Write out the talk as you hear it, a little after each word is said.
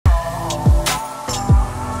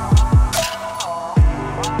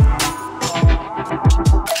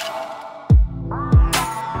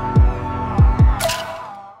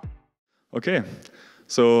Okay,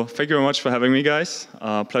 so thank you very much for having me, guys.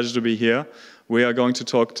 Pleasure to be here. We are going to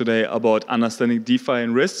talk today about understanding DeFi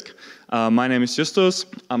and risk. My name is Justus.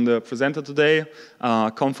 I'm the presenter today. I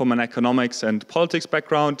come from an economics and politics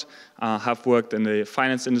background. Have worked in the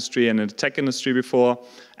finance industry and in the tech industry before.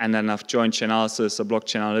 And then I've joined Chainalysis, a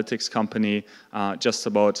blockchain analytics company, just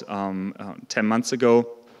about 10 months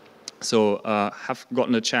ago. So have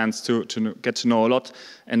gotten a chance to get to know a lot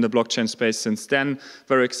in the blockchain space since then.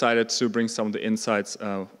 Very excited to bring some of the insights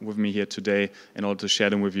with me here today in order to share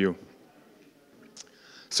them with you.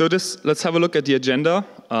 So let's have a look at the agenda.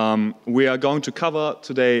 We are going to cover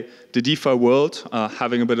today the DeFi world,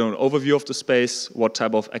 having a bit of an overview of the space, what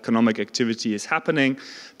type of economic activity is happening.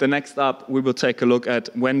 The next up, we will take a look at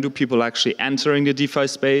when do people actually entering the DeFi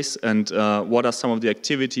space and what are some of the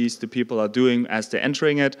activities the people are doing as they're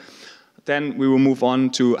entering it. Then we will move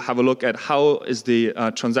on to have a look at how is the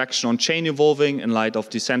transaction on chain evolving in light of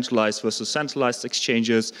decentralized versus centralized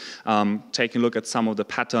exchanges, taking a look at some of the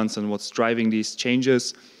patterns and what's driving these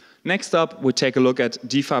changes. Next up, we take a look at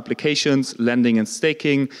DeFi applications, lending and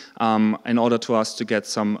staking, in order to us to get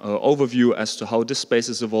some overview as to how this space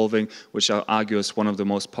is evolving, which I argue is one of the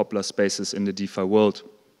most popular spaces in the DeFi world.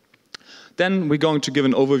 Then we're going to give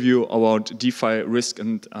an overview about DeFi risk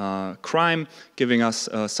and crime, giving us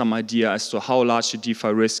some idea as to how large the DeFi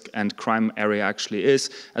risk and crime area actually is,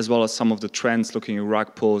 as well as some of the trends looking at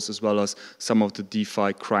rug pulls, as well as some of the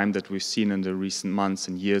DeFi crime that we've seen in the recent months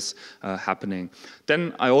and years happening.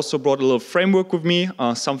 Then I also brought a little framework with me,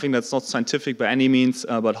 something that's not scientific by any means,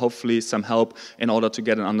 but hopefully some help in order to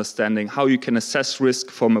get an understanding how you can assess risk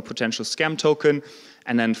from a potential scam token.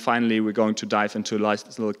 And then finally, we're going to dive into a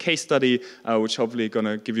little case study, which hopefully is going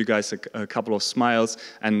to give you guys a couple of smiles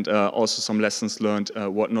and also some lessons learned,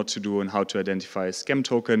 what not to do and how to identify a scam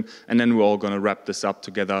token. And then we're all going to wrap this up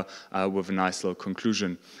together with a nice little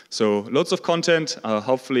conclusion. So lots of content,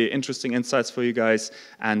 hopefully interesting insights for you guys,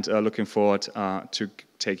 and looking forward to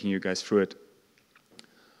taking you guys through it.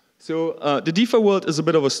 So the DeFi world is a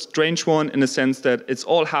bit of a strange one in the sense that it's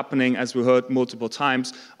all happening, as we heard multiple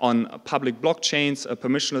times, on public blockchains,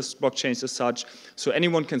 permissionless blockchains as such. So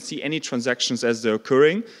anyone can see any transactions as they're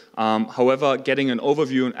occurring. However, getting an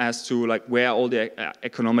overview as to where all the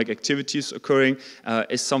economic activities occurring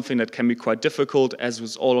is something that can be quite difficult, as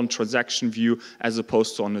it's all on transaction view as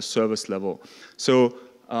opposed to on the service level. So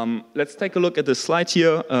let's take a look at the slide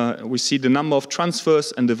here. We see the number of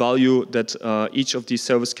transfers and the value that each of these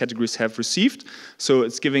service categories have received. So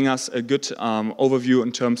it's giving us a good overview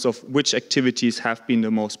in terms of which activities have been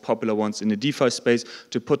the most popular ones in the DeFi space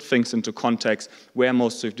to put things into context where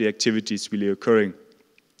most of the activities really occurring.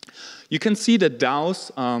 You can see that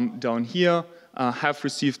DAOs down here have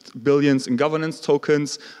received billions in governance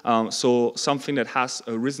tokens, so something that has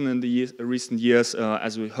risen in the recent years,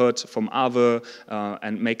 as we heard from Aave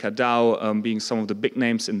and MakerDAO being some of the big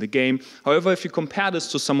names in the game. However, if you compare this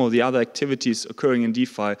to some of the other activities occurring in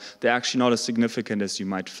DeFi, they're actually not as significant as you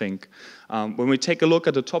might think. When we take a look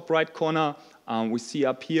at the top right corner, we see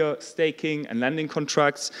up here staking and lending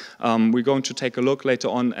contracts. We're going to take a look later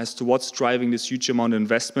on as to what's driving this huge amount of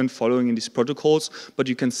investment following in these protocols. But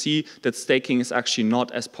you can see that staking is actually not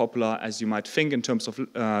as popular as you might think in terms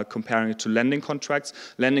of comparing it to lending contracts.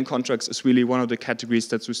 Lending contracts is really one of the categories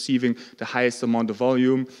that's receiving the highest amount of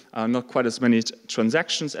volume. Not quite as many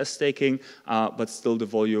transactions as staking, but still the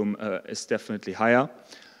volume is definitely higher.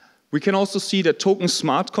 We can also see that token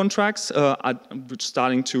smart contracts are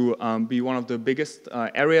starting to be one of the biggest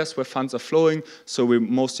areas where funds are flowing. So we're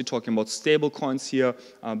mostly talking about stable coins here,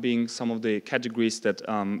 being some of the categories that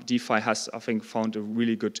DeFi has, I think, found a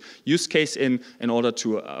really good use case in order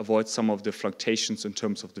to avoid some of the fluctuations in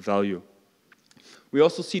terms of the value. We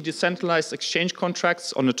also see decentralized exchange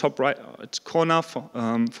contracts on the top right corner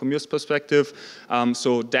from your perspective.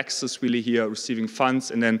 So DEX is really here receiving funds.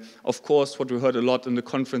 And then, of course, what we heard a lot in the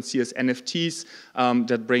conference here is NFTs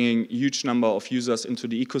that bringing a huge number of users into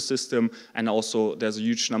the ecosystem. And also, there's a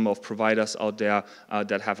huge number of providers out there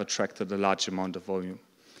that have attracted a large amount of volume.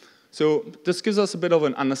 So this gives us a bit of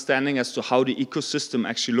an understanding as to how the ecosystem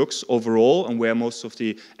actually looks overall and where most of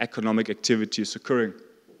the economic activity is occurring.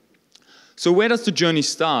 So where does the journey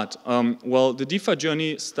start? Well, the DeFi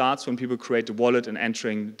journey starts when people create a wallet and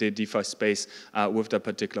entering the DeFi space with their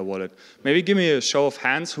particular wallet. Maybe give me a show of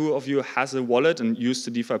hands. Who of you has a wallet and used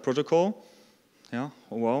the DeFi protocol? Yeah,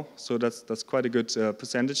 oh, well, so that's quite a good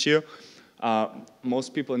percentage here.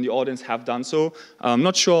 Most people in the audience have done so. I'm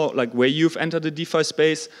not sure like where you've entered the DeFi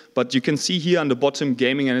space, but you can see here on the bottom,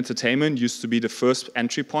 gaming and entertainment used to be the first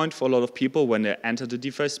entry point for a lot of people when they entered the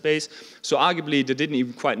DeFi space. So arguably, they didn't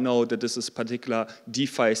even quite know that this is particular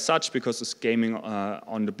DeFi as such, because it's gaming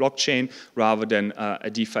on the blockchain rather than a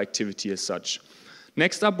DeFi activity as such.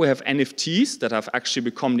 Next up, we have NFTs that have actually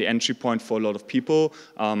become the entry point for a lot of people.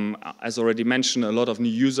 As already mentioned, a lot of new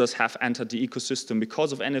users have entered the ecosystem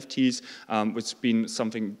because of NFTs, which has been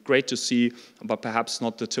something great to see, but perhaps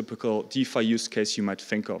not the typical DeFi use case you might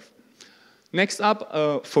think of. Next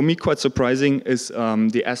up, for me quite surprising, is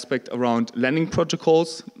the aspect around lending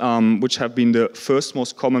protocols, which have been the first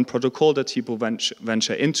most common protocol that people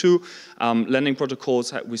venture into. Lending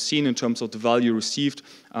protocols we've seen in terms of the value received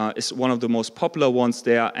is one of the most popular ones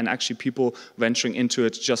there, and actually people venturing into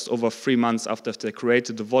it just over 3 months after they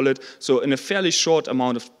created the wallet. So in a fairly short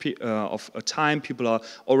amount of time, people are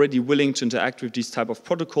already willing to interact with these type of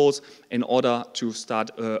protocols in order to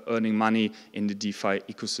start earning money in the DeFi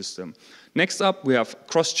ecosystem. Next up, we have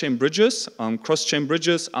cross-chain bridges. Cross-chain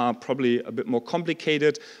bridges are probably a bit more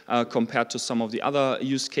complicated compared to some of the other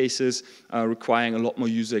use cases, requiring a lot more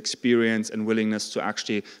user experience and willingness to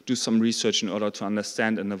actually do some research in order to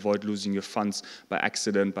understand and avoid losing your funds by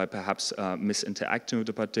accident, by perhaps misinteracting with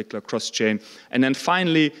a particular cross-chain. And then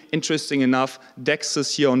finally, interesting enough,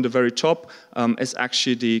 DEXs here on the very top is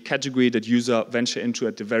actually the category that users venture into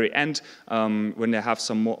at the very end when they have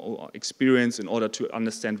some more experience in order to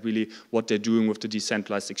understand really what they're doing with the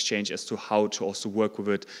decentralized exchange as to how to also work with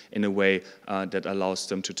it in a way that allows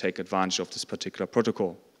them to take advantage of this particular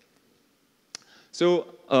protocol.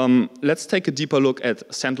 So let's take a deeper look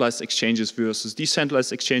at centralized exchanges versus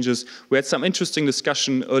decentralized exchanges. We had some interesting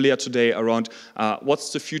discussion earlier today around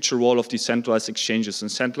what's the future role of decentralized exchanges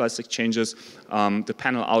and centralized exchanges, the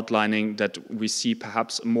panel outlining that we see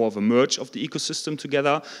perhaps more of a merge of the ecosystem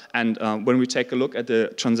together. And when we take a look at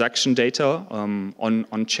the transaction data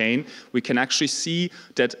on chain, we can actually see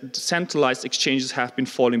that centralized exchanges have been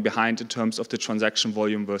falling behind in terms of the transaction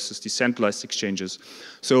volume versus decentralized exchanges.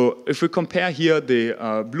 So if we compare here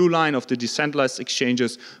the blue line of the decentralized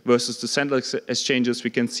exchanges versus the centralized exchanges,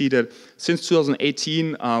 we can see that since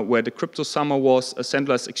 2018, where the crypto summer was,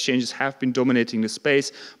 centralized exchanges have been dominating the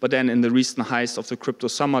space, but then in the recent highs of the crypto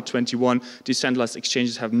summer 21, decentralized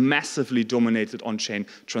exchanges have massively dominated on-chain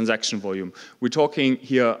transaction volume. We're talking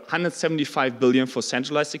here 175 billion for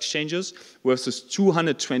centralized exchanges versus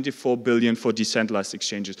 224 billion for decentralized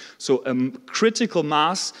exchanges. So a critical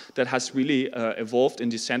mass that has really evolved in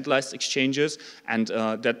decentralized exchanges, and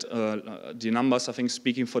that the numbers, I think,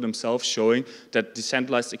 speaking for themselves, showing that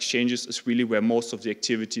decentralized exchanges is really where most of the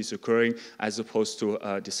activity is occurring as opposed to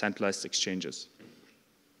decentralized exchanges.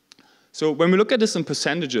 So when we look at this in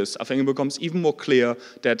percentages, I think it becomes even more clear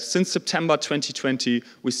that since September 2020,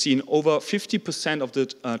 we've seen over 50% of the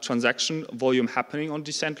transaction volume happening on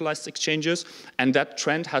decentralized exchanges, and that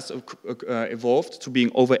trend has evolved to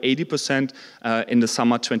being over 80% in the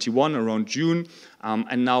summer 21, around June,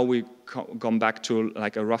 and now we've gone back to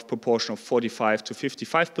like a rough proportion of 45 to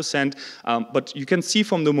 55%, but you can see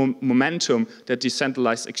from the momentum that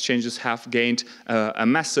decentralized exchanges have gained a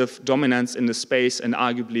massive dominance in the space, and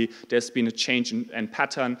arguably there's been a change in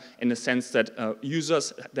pattern in the sense that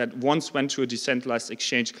users that once went to a decentralized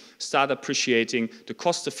exchange start appreciating the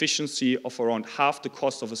cost efficiency of around half the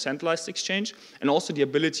cost of a centralized exchange, and also the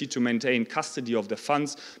ability to maintain custody of their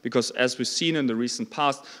funds, because as we've seen in the recent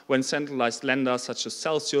past, when centralized lenders such as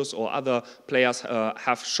Celsius or other players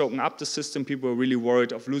have shoken up the system, people are really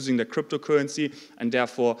worried of losing their cryptocurrency and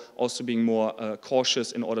therefore also being more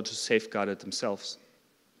cautious in order to safeguard it themselves.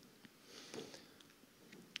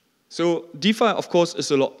 So DeFi, of course, is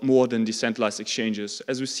a lot more than decentralized exchanges.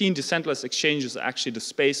 As we've seen, decentralized exchanges are actually the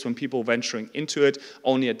space when people venturing into it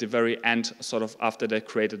only at the very end, sort of after they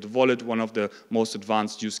created the wallet, one of the most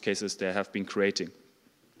advanced use cases they have been creating.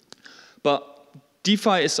 But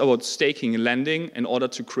DeFi is about staking and lending in order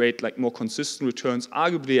to create like more consistent returns,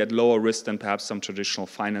 arguably at lower risk than perhaps some traditional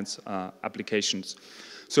finance applications.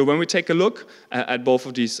 So when we take a look at both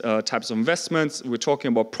of these types of investments, we're talking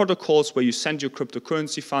about protocols where you send your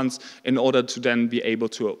cryptocurrency funds in order to then be able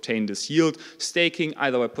to obtain this yield. Staking,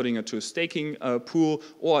 either by putting it to a staking pool,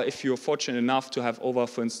 or if you're fortunate enough to have over,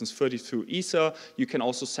 for instance, 32 Ether, you can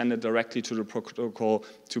also send it directly to the protocol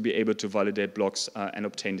to be able to validate blocks and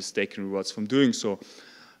obtain the staking rewards from doing so.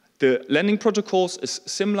 The lending protocols is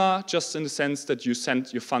similar, just in the sense that you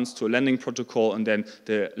send your funds to a lending protocol, and then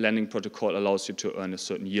the lending protocol allows you to earn a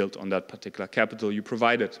certain yield on that particular capital you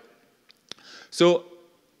provided. So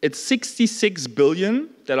it's 66 billion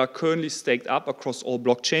that are currently staked up across all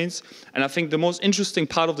blockchains. And I think the most interesting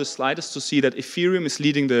part of this slide is to see that Ethereum is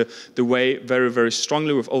leading the way very, very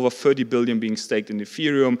strongly, with over 30 billion being staked in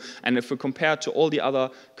Ethereum. And if we compare to all the other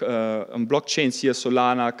blockchains here,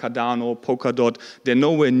 Solana, Cardano, Polkadot, they're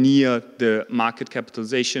nowhere near the market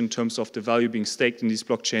capitalization in terms of the value being staked in these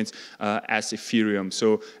blockchains as Ethereum.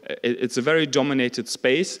 So it's a very dominated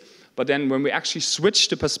space. But then when we actually switch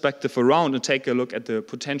the perspective around and take a look at the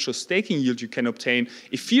potential staking yield you can obtain,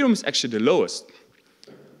 Ethereum is actually the lowest.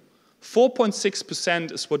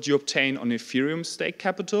 4.6% is what you obtain on Ethereum stake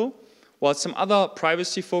capital, while some other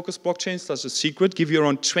privacy-focused blockchains, such as Secret, give you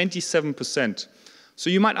around 27%. So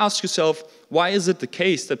you might ask yourself, why is it the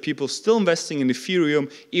case that people are still investing in Ethereum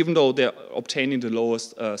even though they're obtaining the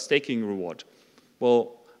lowest staking reward?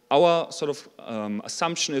 Well, our sort of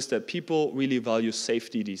assumption is that people really value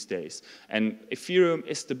safety these days. And Ethereum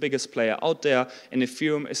is the biggest player out there, and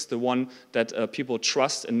Ethereum is the one that people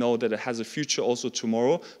trust and know that it has a future also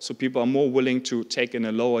tomorrow. So people are more willing to take in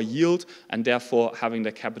a lower yield and therefore having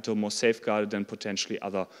their capital more safeguarded than potentially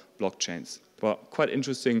other blockchains. But quite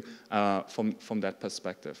interesting from that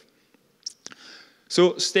perspective.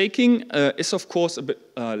 So staking is, of course, a bit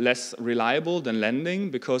less reliable than lending,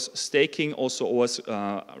 because staking also always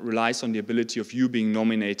relies on the ability of you being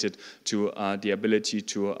nominated to the ability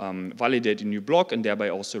to validate a new block and thereby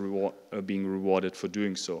also being rewarded for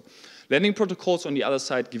doing so. Lending protocols, on the other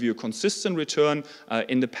side, give you a consistent return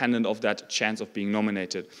independent of that chance of being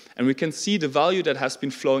nominated. And we can see the value that has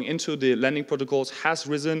been flowing into the lending protocols has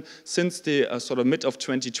risen since the sort of mid of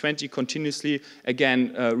 2020 continuously,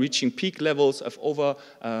 again, reaching peak levels of over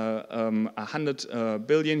 100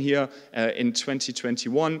 billion here in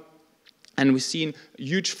 2021. And we've seen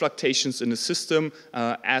huge fluctuations in the system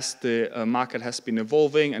as the market has been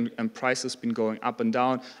evolving and price has been going up and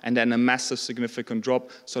down, and then a massive significant drop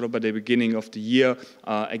sort of by the beginning of the year.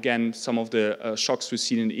 Again, some of the shocks we've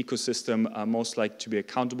seen in the ecosystem are most likely to be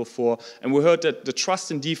accountable for. And we heard that the trust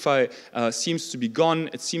in DeFi seems to be gone.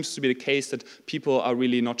 It seems to be the case that people are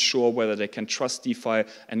really not sure whether they can trust DeFi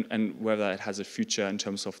and whether it has a future in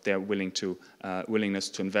terms of their willingness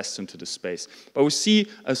to invest into the space. But we see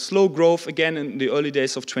a slow growth again in the early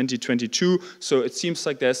days of 2022, so it seems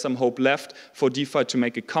like there's some hope left for DeFi to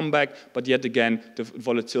make a comeback, but yet again, the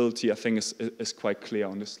volatility, I think, is quite clear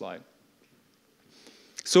on this slide.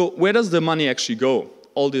 So where does the money actually go?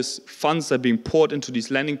 All these funds that are being poured into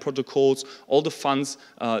these lending protocols, all the funds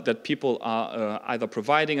that people are either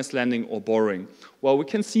providing as lending or borrowing. Well, we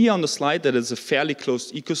can see on the slide that it's a fairly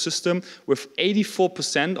closed ecosystem with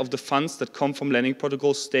 84% of the funds that come from lending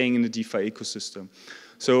protocols staying in the DeFi ecosystem.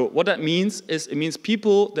 So what that means is it means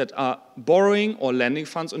people that are borrowing or lending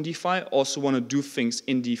funds on DeFi also want to do things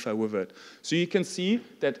in DeFi with it. So you can see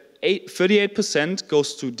that 38%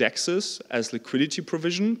 goes to DEXs as liquidity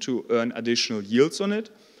provision to earn additional yields on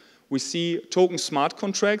it. We see token smart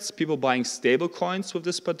contracts, people buying stable coins with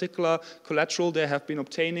this particular collateral they have been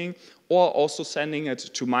obtaining, or also sending it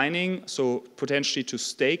to mining, so potentially to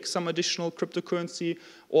stake some additional cryptocurrency,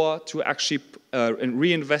 or to actually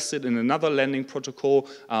reinvest it in another lending protocol,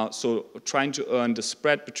 so trying to earn the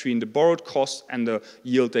spread between the borrowed cost and the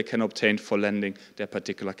yield they can obtain for lending their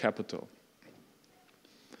particular capital.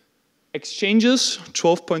 Exchanges,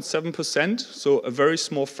 12.7%, so a very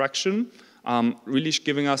small fraction. Really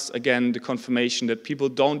giving us, again, the confirmation that people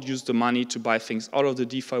don't use the money to buy things out of the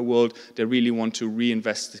DeFi world. They really want to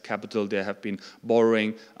reinvest the capital they have been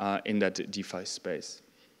borrowing in that DeFi space.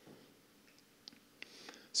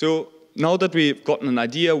 So now that we've gotten an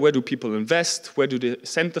idea, where do people invest, where do they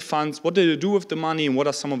send the funds, what do they do with the money, and what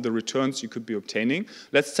are some of the returns you could be obtaining,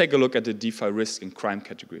 let's take a look at the DeFi risk and crime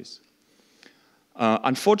categories.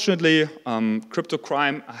 Unfortunately, crypto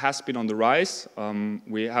crime has been on the rise.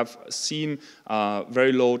 We have seen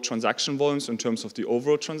very low transaction volumes in terms of the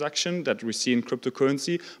overall transaction that we see in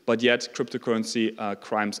cryptocurrency, but yet cryptocurrency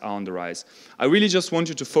crimes are on the rise. I really just want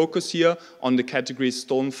you to focus here on the categories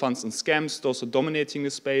stolen funds and scams. Those are dominating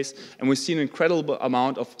the space, and we've seen an incredible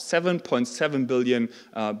amount of 7.7 billion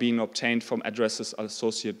being obtained from addresses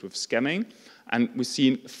associated with scamming. And we've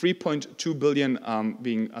seen 3.2 billion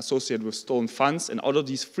being associated with stolen funds. And out of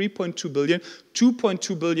these 3.2 billion,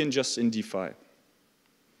 2.2 billion just in DeFi.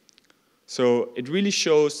 So it really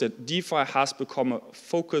shows that DeFi has become a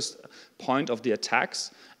focused point of the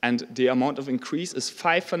attacks. And the amount of increase is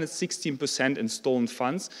 516% in stolen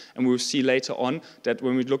funds. And we'll see later on that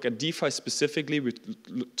when we look at DeFi specifically, we're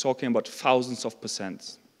talking about thousands of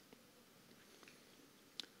percents.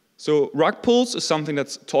 So rug pulls is something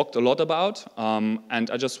that's talked a lot about,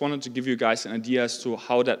 and I just wanted to give you guys an idea as to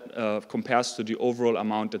how that compares to the overall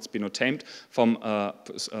amount that's been obtained from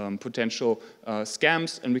potential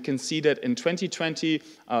scams. And we can see that in 2020,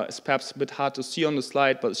 it's perhaps a bit hard to see on the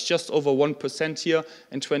slide, but it's just over 1% here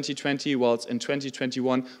in 2020, whilst in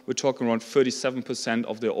 2021, we're talking around 37%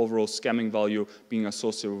 of the overall scamming value being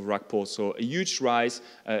associated with rug pulls. So a huge rise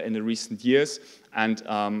in the recent years. And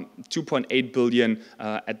 2.8 billion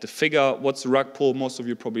at the figure. What's a rug pull? Most of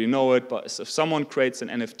you probably know it, but if someone creates an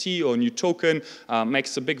NFT or a new token,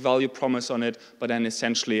 makes a big value promise on it, but then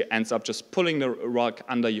essentially ends up just pulling the rug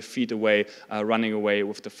under your feet away, running away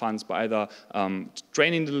with the funds by either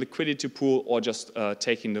draining the liquidity pool or just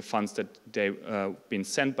taking the funds that they've been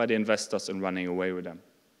sent by the investors and running away with them.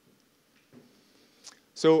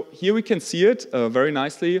 So here we can see it very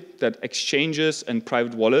nicely, that exchanges and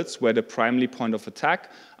private wallets were the primary point of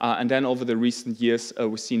attack. And then over the recent years,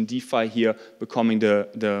 we've seen DeFi here becoming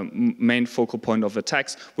the main focal point of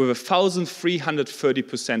attacks with a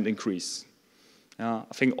 1,330% increase. I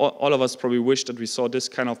think all of us probably wish that we saw this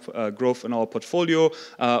kind of growth in our portfolio,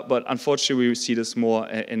 but unfortunately we see this more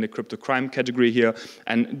in the crypto crime category here.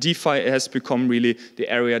 And DeFi has become really the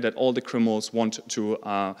area that all the criminals want to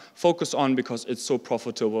focus on because it's so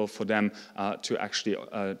profitable for them to actually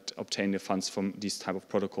obtain the funds from these type of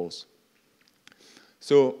protocols.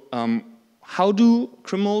 So how do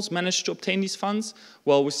criminals manage to obtain these funds?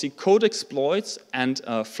 Well, we see code exploits and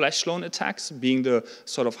flash loan attacks being the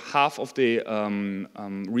sort of half of the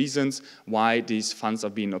reasons why these funds are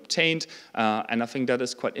being obtained. And I think that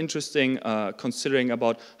is quite interesting, considering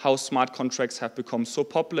about how smart contracts have become so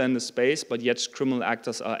popular in the space, but yet criminal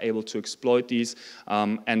actors are able to exploit these.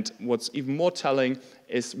 And what's even more telling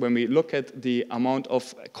is when we look at the amount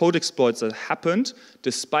of code exploits that happened,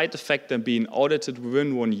 despite the fact they're being audited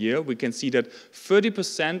within 1 year, we can see that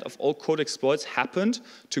 30% of all code exploits happened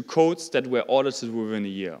to codes that were audited within a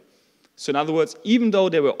year. So in other words, even though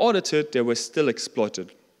they were audited, they were still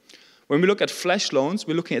exploited. When we look at flash loans,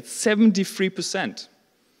 we're looking at 73%.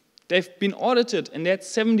 They've been audited, and they're at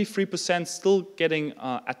 73% still getting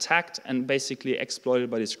attacked and basically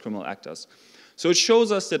exploited by these criminal actors. So it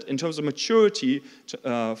shows us that in terms of maturity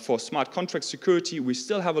for smart contract security, we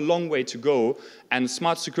still have a long way to go, and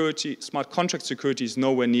smart contract security is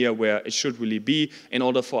nowhere near where it should really be in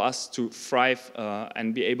order for us to thrive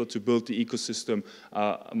and be able to build the ecosystem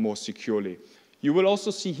more securely. You will also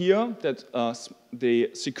see here that the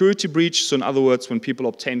security breach, so in other words, when people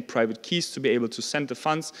obtain private keys to be able to send the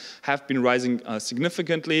funds, have been rising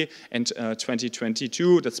significantly in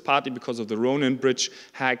 2022. That's partly because of the Ronin bridge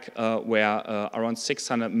hack, where around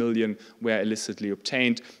 600 million were illicitly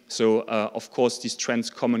obtained. So, of course, these trends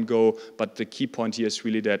come and go, but the key point here is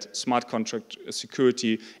really that smart contract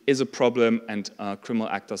security is a problem, and criminal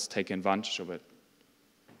actors take advantage of it.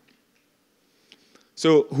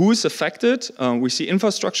 So who is affected? We see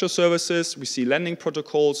infrastructure services, we see lending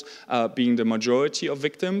protocols being the majority of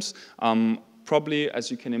victims. Probably, as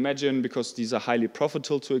you can imagine, because these are highly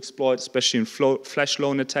profitable to exploit, especially in flash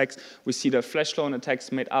loan attacks. We see that flash loan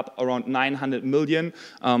attacks made up around 900 million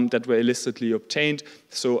that were illicitly obtained.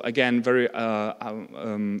 So again, very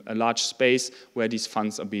a large space where these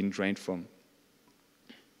funds are being drained from.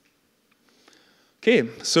 Okay,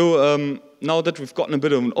 so now that we've gotten a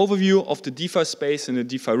bit of an overview of the DeFi space and the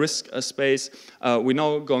DeFi risk space, we're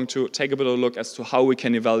now going to take a bit of a look as to how we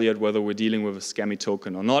can evaluate whether we're dealing with a scammy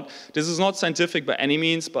token or not. This is not scientific by any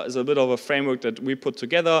means, but it's a bit of a framework that we put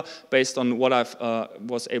together based on what I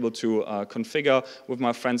was able to configure with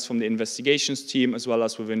my friends from the investigations team, as well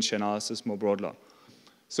as within Chainalysis more broadly.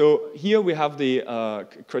 So here we have the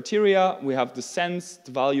criteria, we have the sense,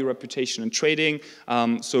 the value, reputation, and trading.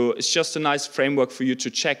 So it's just a nice framework for you to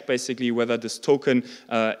check basically whether this token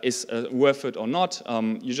is worth it or not.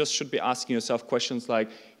 You just should be asking yourself questions like,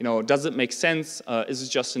 does it make sense? Is it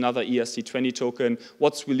just another ERC20 token?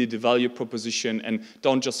 What's really the value proposition? And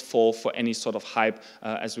don't just fall for any sort of hype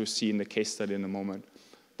as we see in the case study in a moment.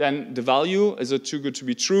 Then the value, is it too good to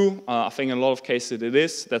be true? I think in a lot of cases it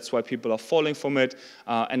is. That's why people are falling from it.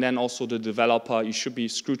 And then also the developer, you should be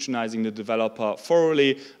scrutinizing the developer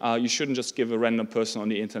thoroughly. You shouldn't just give a random person on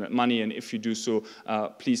the internet money. And if you do so,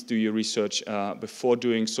 please do your research before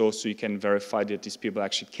doing so you can verify that these people are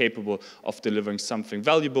actually capable of delivering something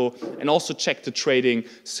valuable. And also check the trading,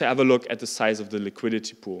 so have a look at the size of the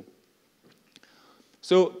liquidity pool.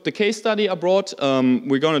 So the case study I brought,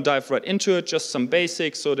 we're going to dive right into it, just some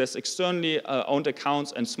basics. So there's externally owned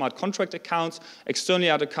accounts and smart contract accounts. Externally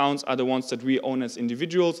owned accounts are the ones that we own as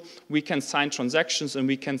individuals. We can sign transactions and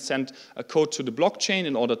we can send a code to the blockchain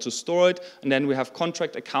in order to store it. And then we have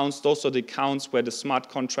contract accounts. Those are the accounts where the smart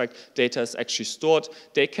contract data is actually stored.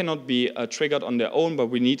 They cannot be triggered on their own, but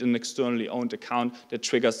we need an externally owned account that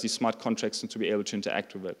triggers these smart contracts and to be able to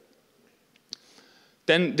interact with it.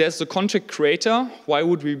 Then there's the contract creator. Why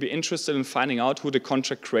would we be interested in finding out who the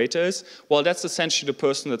contract creator is? Well, that's essentially the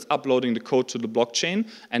person that's uploading the code to the blockchain,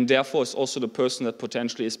 and therefore is also the person that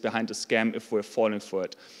potentially is behind the scam if we're falling for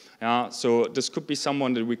it. So this could be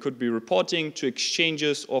someone that we could be reporting to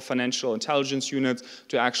exchanges or financial intelligence units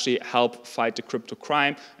to actually help fight the crypto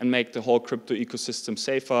crime and make the whole crypto ecosystem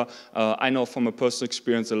safer. I know from a personal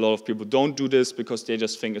experience a lot of people don't do this because they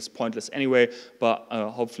just think it's pointless anyway, but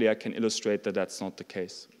hopefully I can illustrate that that's not the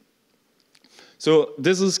case. So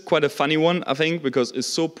this is quite a funny one, I think, because it's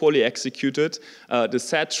so poorly executed. The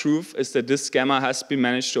sad truth is that this scammer has been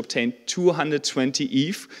managed to obtain 220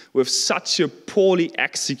 ETH with such a poorly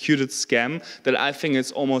executed scam that I think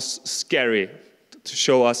it's almost scary to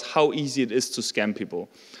show us how easy it is to scam people.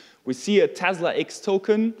 We see a Tesla X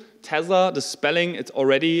token. Tesla, the spelling, it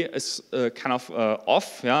already is kind of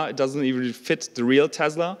off. Yeah? It doesn't even fit the real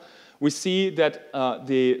Tesla. We see that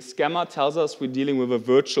the scammer tells us we're dealing with a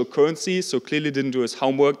virtual currency, so clearly didn't do his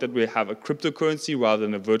homework that we have a cryptocurrency rather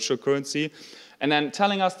than a virtual currency. And then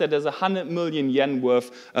telling us that there's 100 million yen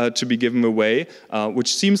worth to be given away,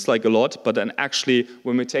 which seems like a lot, but then actually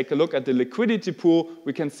when we take a look at the liquidity pool,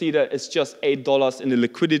 we can see that it's just $8 in the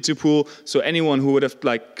liquidity pool. So anyone who would have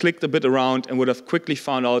clicked a bit around and would have quickly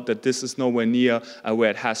found out that this is nowhere near where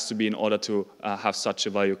it has to be in order to have such a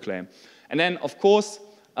value claim. And then, of course,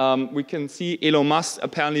 we can see Elon Musk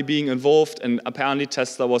apparently being involved, and apparently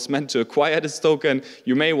Tesla was meant to acquire this token.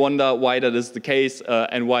 You may wonder why that is the case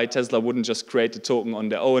and why Tesla wouldn't just create the token on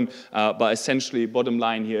their own. But essentially, bottom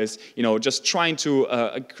line here is, just trying to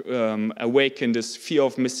awaken this fear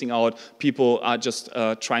of missing out. People are just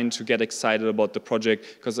trying to get excited about the project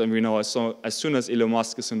because we know as soon as Elon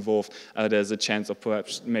Musk is involved, there's a chance of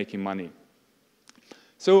perhaps making money.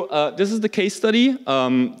 So this is the case study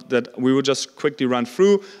that we will just quickly run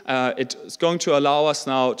through. It's going to allow us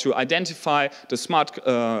now to identify the smart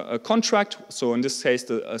contract. So in this case,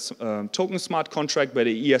 the token smart contract where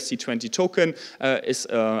the ERC20 token is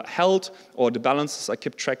held, or the balances I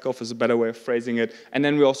keep track of is a better way of phrasing it. And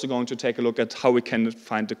then we're also going to take a look at how we can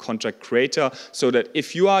find the contract creator so that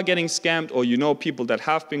if you are getting scammed or you know people that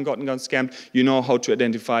have been gotten scammed, you know how to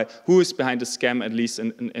identify who is behind the scam, at least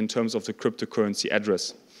in terms of the cryptocurrency address.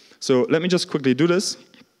 So let me just quickly do this.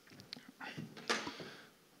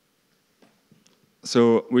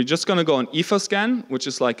 So we're just going to go on Etherscan, which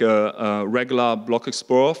is like a regular block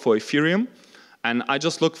explorer for Ethereum. And I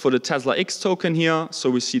just look for the Tesla X token here.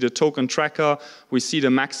 So we see the token tracker. We see the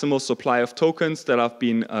maximal supply of tokens that have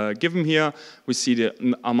been given here. We see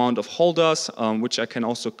the amount of holders, which I can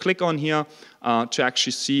also click on here to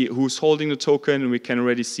actually see who's holding the token. And we can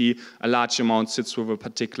already see a large amount sits with a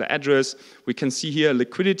particular address. We can see here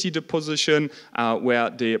liquidity deposition, where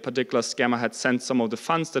the particular scammer had sent some of the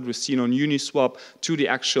funds that we've seen on Uniswap to the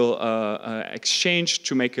actual exchange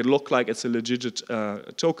to make it look like it's a legit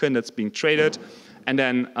token that's being traded. And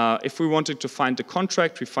then if we wanted to find the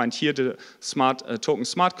contract, we find here the token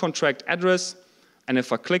smart contract address. And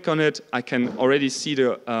if I click on it, I can already see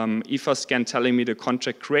the Etherscan telling me the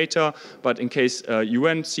contract creator. But in case you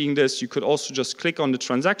weren't seeing this, you could also just click on the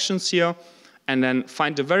transactions here and then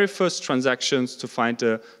find the very first transactions to find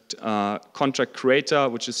the contract creator,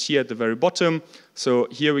 which is here at the very bottom. So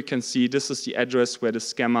here we can see this is the address where the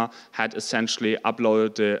scammer had essentially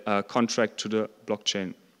uploaded the contract to the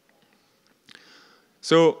blockchain.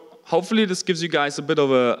 So hopefully this gives you guys a bit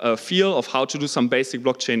of a feel of how to do some basic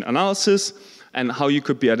blockchain analysis and how you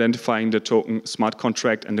could be identifying the token smart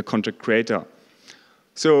contract and the contract creator.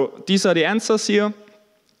 So these are the answers here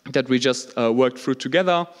that we just worked through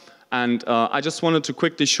together. And I just wanted to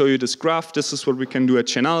quickly show you this graph. This is what we can do at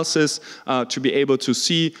Chainalysis to be able to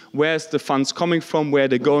see where's the funds coming from, where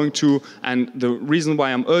they're going to. And the reason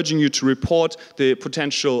why I'm urging you to report the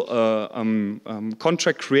potential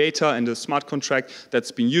contract creator and the smart contract that's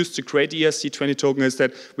been used to create the ERC20 token is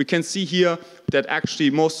that we can see here that actually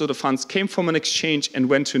most of the funds came from an exchange and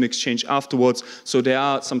went to an exchange afterwards. So there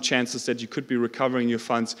are some chances that you could be recovering your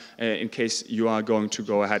funds in case you are going to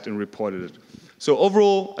go ahead and report it. So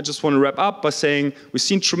overall, I just want to wrap up by saying we've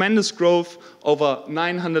seen tremendous growth, over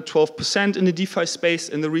 912% in the DeFi space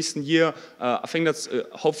in the recent year. I think that's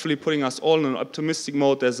hopefully putting us all in an optimistic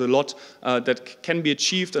mode. There's a lot that can be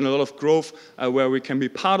achieved and a lot of growth where we can be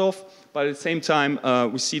part of. But at the same time,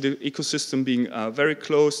 we see the ecosystem being very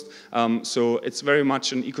closed. So it's very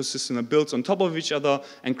much an ecosystem that builds on top of each other.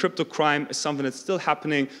 And crypto crime is something that's still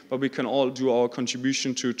happening, but we can all do our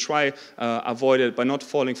contribution to try avoid it by not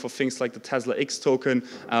falling for things like the Tesla X token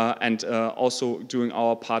and also doing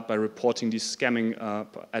our part by reporting these scamming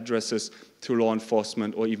addresses to law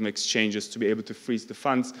enforcement or even exchanges to be able to freeze the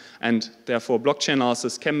funds. And therefore, blockchain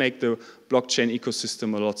analysis can make the blockchain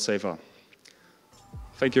ecosystem a lot safer.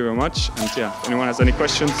 Thank you very much. And yeah, if anyone has any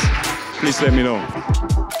questions, please let me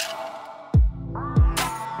know.